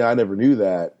see, I never knew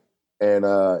that. And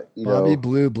Bobby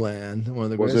Blue Bland, one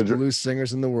of the greatest blues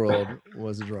singers in the world,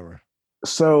 was a drummer.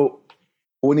 So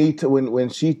when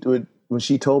she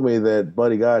told me that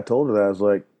Buddy Guy told her that, I was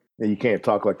like, you can't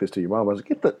talk like this to your mom. I was like,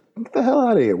 get the hell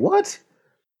out of here. What?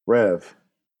 Rev.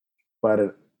 About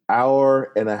an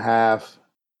hour and a half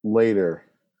later,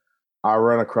 I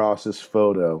run across this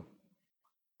photo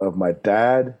of my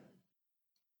dad,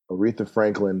 Aretha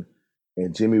Franklin,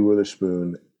 and Jimmy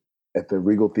Witherspoon at the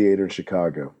Regal Theater in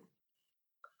Chicago.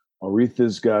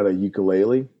 Aretha's got a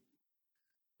ukulele.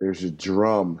 There's a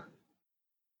drum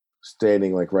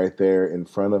standing like right there in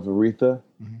front of Aretha.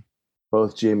 Mm-hmm.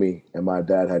 Both Jimmy and my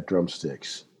dad had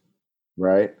drumsticks,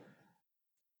 right?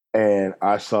 And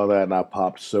I saw that and I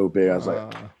popped so big. I was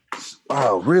like,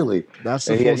 "Oh, really?" That's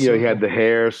and he had the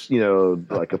hair,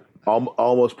 like a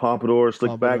almost pompadour,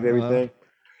 slicked back and everything.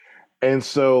 And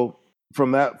so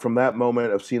from that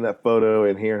moment of seeing that photo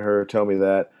and hearing her tell me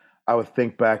that, I would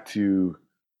think back to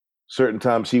certain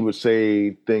times he would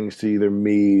say things to either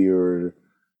me or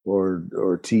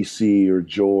TC or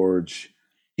George,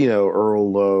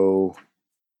 Earl Lowe,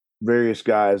 various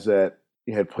guys that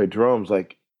had played drums.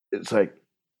 Like, it's like,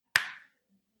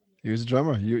 he was a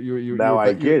drummer.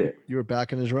 I get it. You were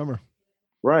backing his drummer,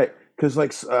 right?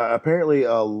 Because apparently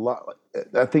a lot.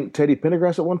 I think Teddy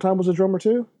Pendergrass at one time was a drummer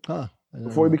too.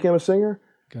 Before he became a singer.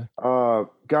 Okay.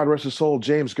 God rest his soul,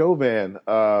 James Govan,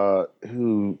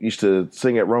 who used to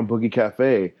sing at Rum Boogie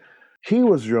Cafe. He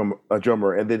was a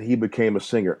drummer, and then he became a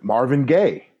singer. Marvin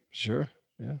Gaye. Sure.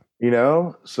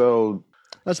 Yeah. So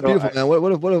that's beautiful, man.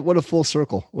 What a full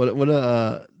circle.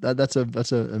 That's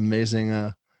an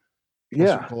amazing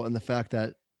circle. And the fact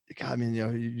that, God, I mean,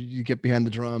 you get behind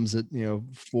the drums at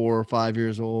 4 or 5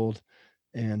 years old,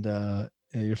 and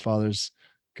your father's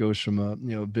goes from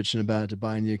bitching about it to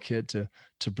buying you a kit to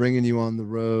bringing you on the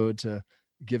road to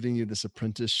giving you this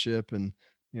apprenticeship, and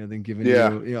then giving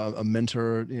you a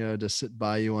mentor to sit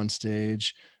by you on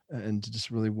stage, and to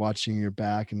just really watching your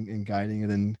back and guiding you,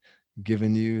 and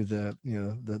giving you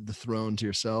the throne to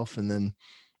yourself, and then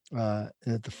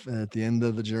at the end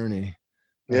of the journey,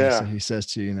 so he says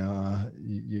to you,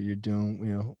 you're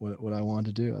doing what I want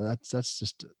to do. That's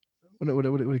just what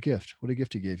a gift. What a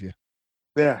gift he gave you.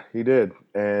 Yeah, he did.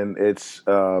 And it's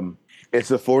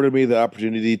afforded me the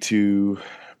opportunity to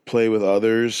play with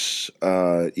others.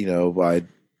 I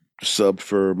subbed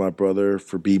for my brother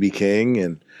for BB King,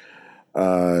 and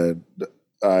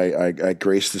I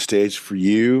graced the stage for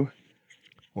you.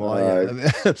 Well,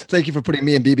 thank you for putting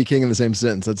me and BB King in the same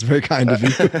sentence. That's very kind of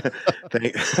you.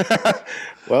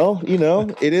 Well,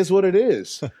 it is what it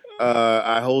is.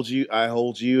 I hold you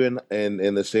in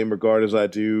the same regard as I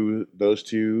do those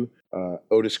two.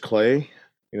 Otis Clay,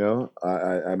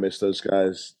 I miss those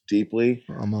guys deeply.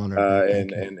 I'm honored.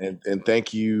 And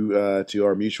thank you to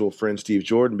our mutual friend Steve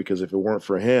Jordan, because if it weren't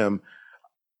for him,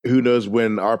 who knows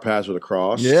when our paths would have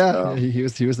crossed. Yeah, he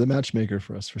was the matchmaker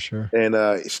for us, for sure. And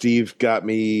Steve got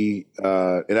me,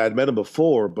 and I'd met him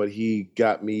before, but he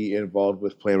got me involved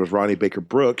with playing with Ronnie Baker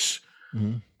Brooks.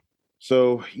 Mm-hmm.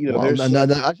 So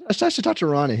I should talk to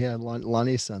Ronnie. Yeah,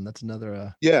 Lonnie's son. That's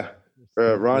another.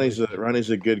 Ronnie's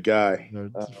a good guy.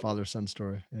 Father-son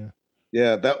story. Yeah.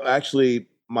 Yeah, that actually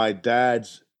my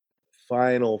dad's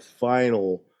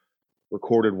final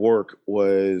recorded work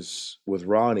was with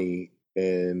Ronnie,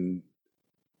 and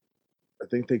I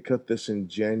think they cut this in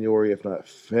January, if not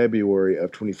February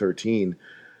of 2013.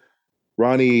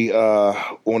 Ronnie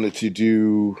wanted to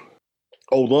do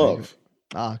Old Love.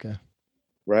 Okay.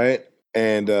 Right?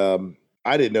 And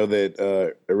I didn't know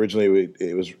that originally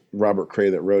it was Robert Cray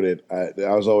that wrote it.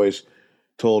 I was always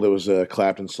told it was a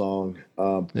Clapton song.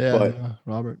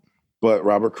 Robert. But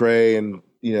Robert Cray, and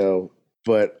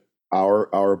but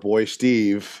our boy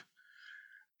Steve,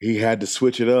 he had to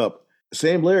switch it up.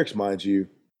 Same lyrics, mind you,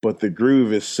 but the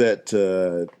groove is set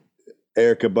to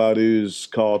Erykah Badu's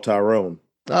 "Call Tyrone."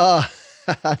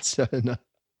 That's enough.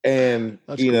 And,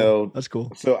 That's cool. That's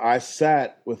cool. so I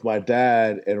sat with my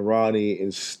dad and Ronnie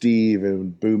and Steve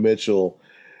and Boo Mitchell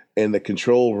in the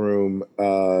control room.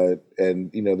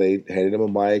 And, they handed him a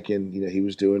mic and, he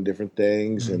was doing different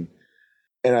things. Mhm.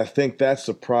 And I think that's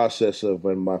the process of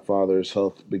when my father's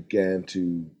health began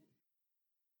to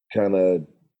kind of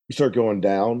start going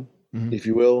down, Mhm. if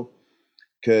you will,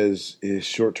 because his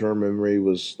short-term memory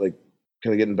was like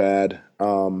kind of getting bad.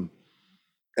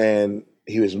 And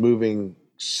he was moving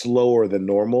slower than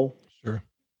normal, Sure.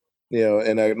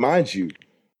 and mind you,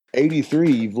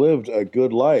 83, you've lived a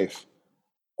good life,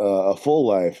 a full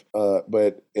life.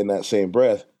 But in that same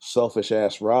breath, selfish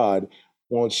ass Rod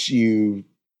wants you,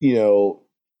 you know,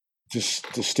 to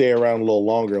stay around a little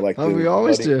longer, like Oh, we the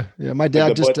always buddy, do. Yeah, like the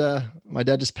bud. my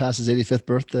dad just passed his 85th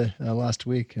birthday last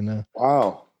week, and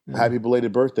Wow, yeah, happy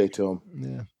belated birthday to him.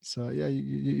 yeah. So yeah,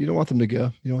 you don't want them to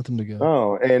go. You don't want them to go.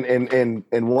 Oh,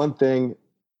 and one thing,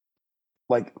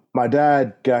 like my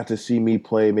dad got to see me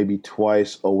play maybe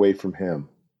twice away from him,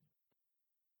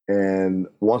 and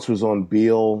once was on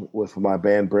Beale with my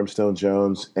band Brimstone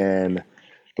Jones, and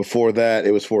before that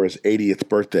it was for his 80th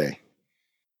birthday.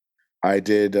 I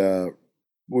did.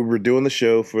 We were doing the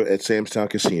show at Sam's Town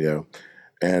Casino,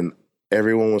 and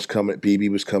everyone was coming. BB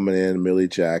was coming in, Millie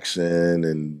Jackson,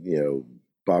 and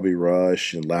Bobby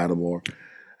Rush and Lattimore.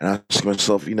 And I asked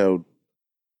myself,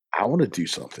 I want to do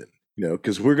something,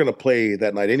 because we're gonna play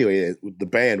that night anyway with the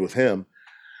band with him.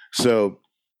 So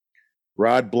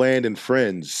Rod Bland and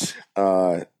friends,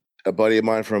 a buddy of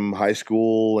mine from high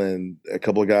school, and a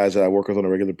couple of guys that I work with on a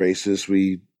regular basis.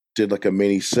 We did like a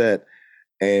mini set,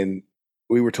 and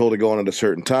we were told to go on at a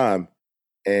certain time.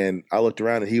 And I looked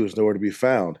around, and he was nowhere to be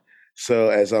found. So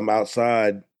as I'm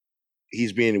outside,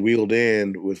 he's being wheeled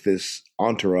in with this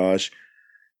entourage,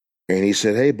 and he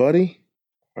said, "Hey, buddy,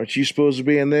 aren't you supposed to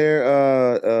be in there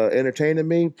entertaining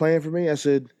me, playing for me?" I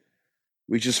said,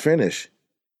 "We just finished."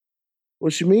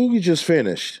 "What you mean you just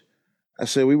finished?" I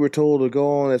said, "We were told to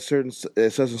go on at such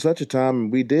and such a time,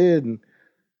 and we did. And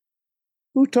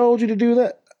who told you to do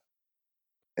that?"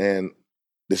 And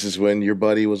this is when your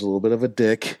buddy was a little bit of a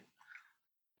dick.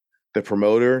 The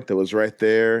promoter that was right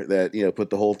there, that put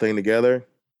the whole thing together,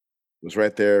 was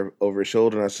right there over his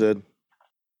shoulder. And I said,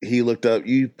 he looked up.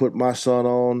 "You put my son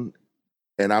on,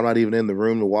 and I'm not even in the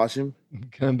room to watch him."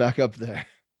 Coming back up there.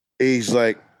 He's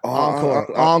like,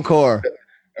 Encore, encore.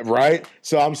 right?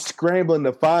 So I'm scrambling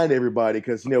to find everybody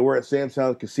because we're at Sam's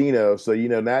Town Casino, so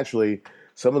naturally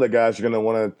some of the guys are going to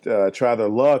want to try their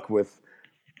luck with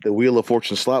the Wheel of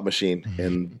Fortune slot machine,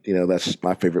 and that's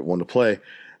my favorite one to play.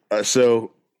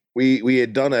 So we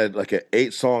had done a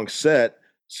 8-song set,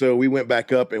 so we went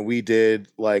back up and we did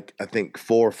like I think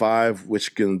 4 or 5,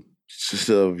 which consists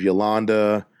of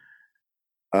Yolanda,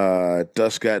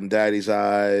 Dusk Got in Daddy's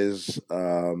Eyes,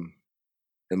 and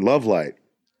Love Light.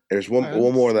 There's one All right,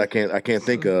 one more that I can't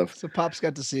think of. So Pops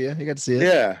got to see you. He got to see it.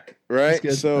 Yeah, That's right.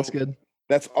 good. So That's good.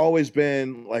 that's always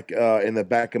been like in the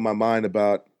back of my mind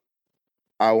about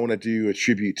I want to do a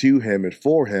tribute to him and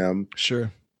for him.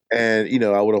 Sure. And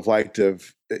I would have liked to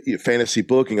have fantasy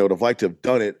booking. I would have liked to have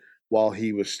done it while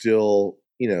he was still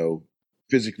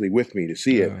physically with me to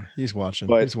see it. He's watching.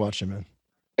 But He's watching, man.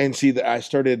 And see that I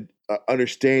started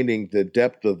understanding the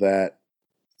depth of that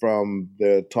from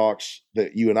the talks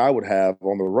that you and I would have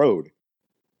on the road.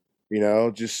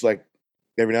 Just like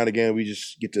every now and again, we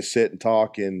just get to sit and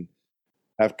talk and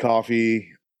have coffee,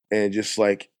 and just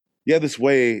like you have this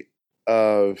way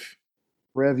of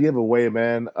Rev. You have a way,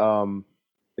 man,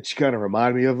 that you kind of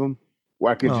remind me of him,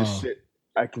 where I could just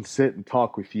sit and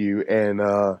talk with you, and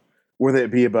whether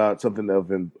it be about something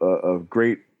of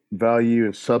great value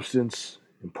and substance,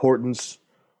 importance,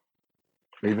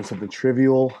 or even something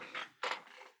trivial.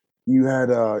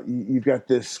 You've got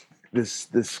this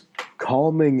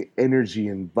calming energy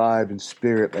and vibe and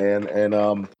spirit, man, and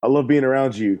I love being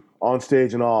around you on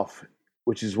stage and off,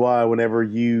 which is why whenever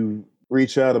you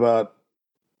reach out about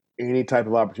any type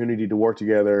of opportunity to work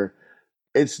together,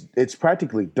 it's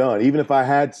practically done. Even if I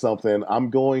had something, I'm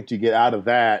going to get out of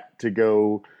that to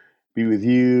go be with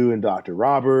you and Dr.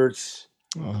 Roberts.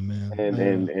 Oh man.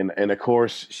 And of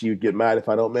course she would get mad if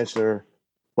I don't mention her,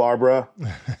 Barbara,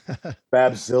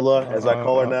 Babzilla, as I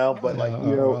call her now. But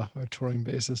our touring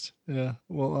bassist. Yeah.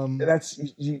 Well, that's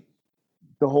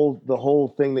the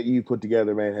whole thing that you put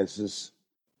together, man. Has just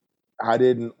I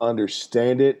didn't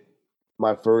understand it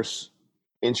my first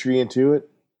entry into it,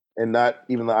 and not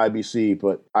even the IBC.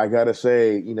 But I gotta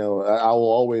say, I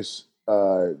will always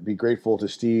be grateful to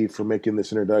Steve for making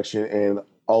this introduction, and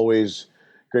always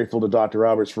grateful to Dr.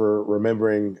 Roberts for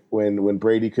remembering when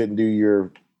Brady couldn't do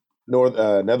your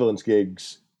Netherlands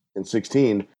gigs in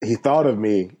 16. He thought of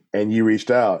me and you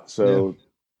reached out. So,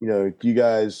 you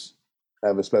guys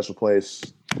have a special place.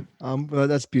 Well,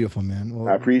 that's beautiful, man. Well,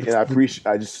 I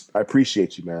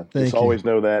appreciate you, man. Thank Just you. always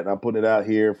know that. And I'm putting it out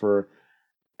here for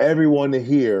everyone to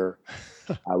hear.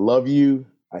 I love you.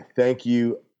 I thank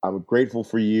you. I'm grateful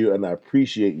for you, and I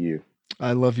appreciate you.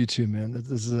 I love you too, man.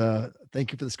 This is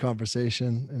thank you for this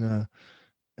conversation,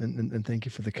 and thank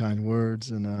you for the kind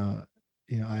words. And I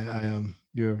am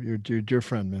your dear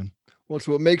friend, man. What's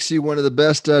what makes you one of the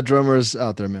best drummers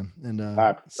out there, man. And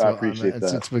I appreciate that.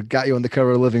 Since we got you on the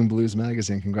cover of Living Blues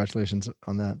magazine, congratulations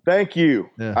on that. Thank you.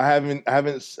 Yeah. I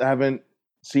haven't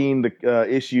seen the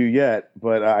issue yet,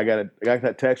 but I got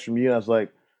that text from you, and I was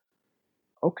like,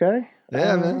 okay.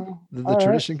 Yeah, man. The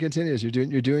tradition continues.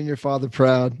 You're doing your father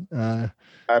proud. I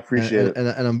appreciate it,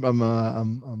 and I'm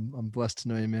blessed to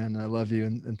know you, man. I love you,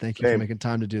 and thank you for making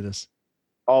time to do this.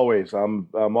 Always, I'm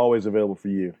always available for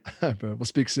you. All right, bro. We'll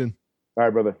speak soon. All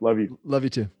right, brother. Love you. Love you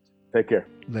too. Take care.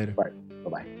 Later. Bye.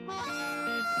 Bye.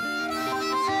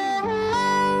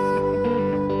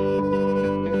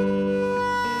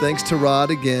 Thanks to Rod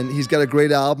again. He's got a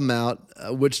great album out,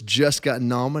 which just got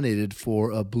nominated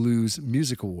for a Blues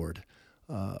Music Award.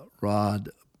 Rod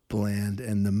Bland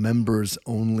and the Members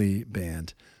Only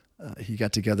Band. He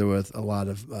got together with a lot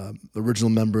of original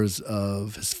members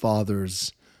of his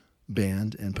father's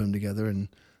band and put them together and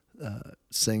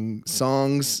sang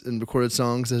songs and recorded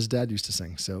songs that his dad used to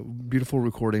sing. So beautiful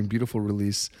recording, beautiful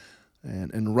release,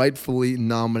 and rightfully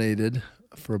nominated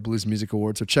for a Blues Music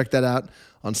Award. So check that out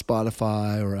on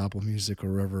Spotify or Apple Music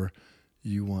or wherever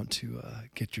you want to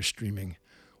get your streaming.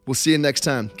 We'll see you next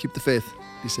time. Keep the faith.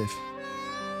 Be safe.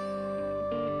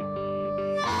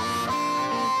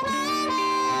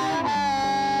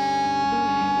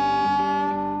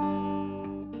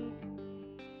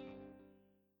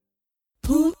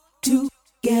 Put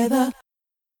together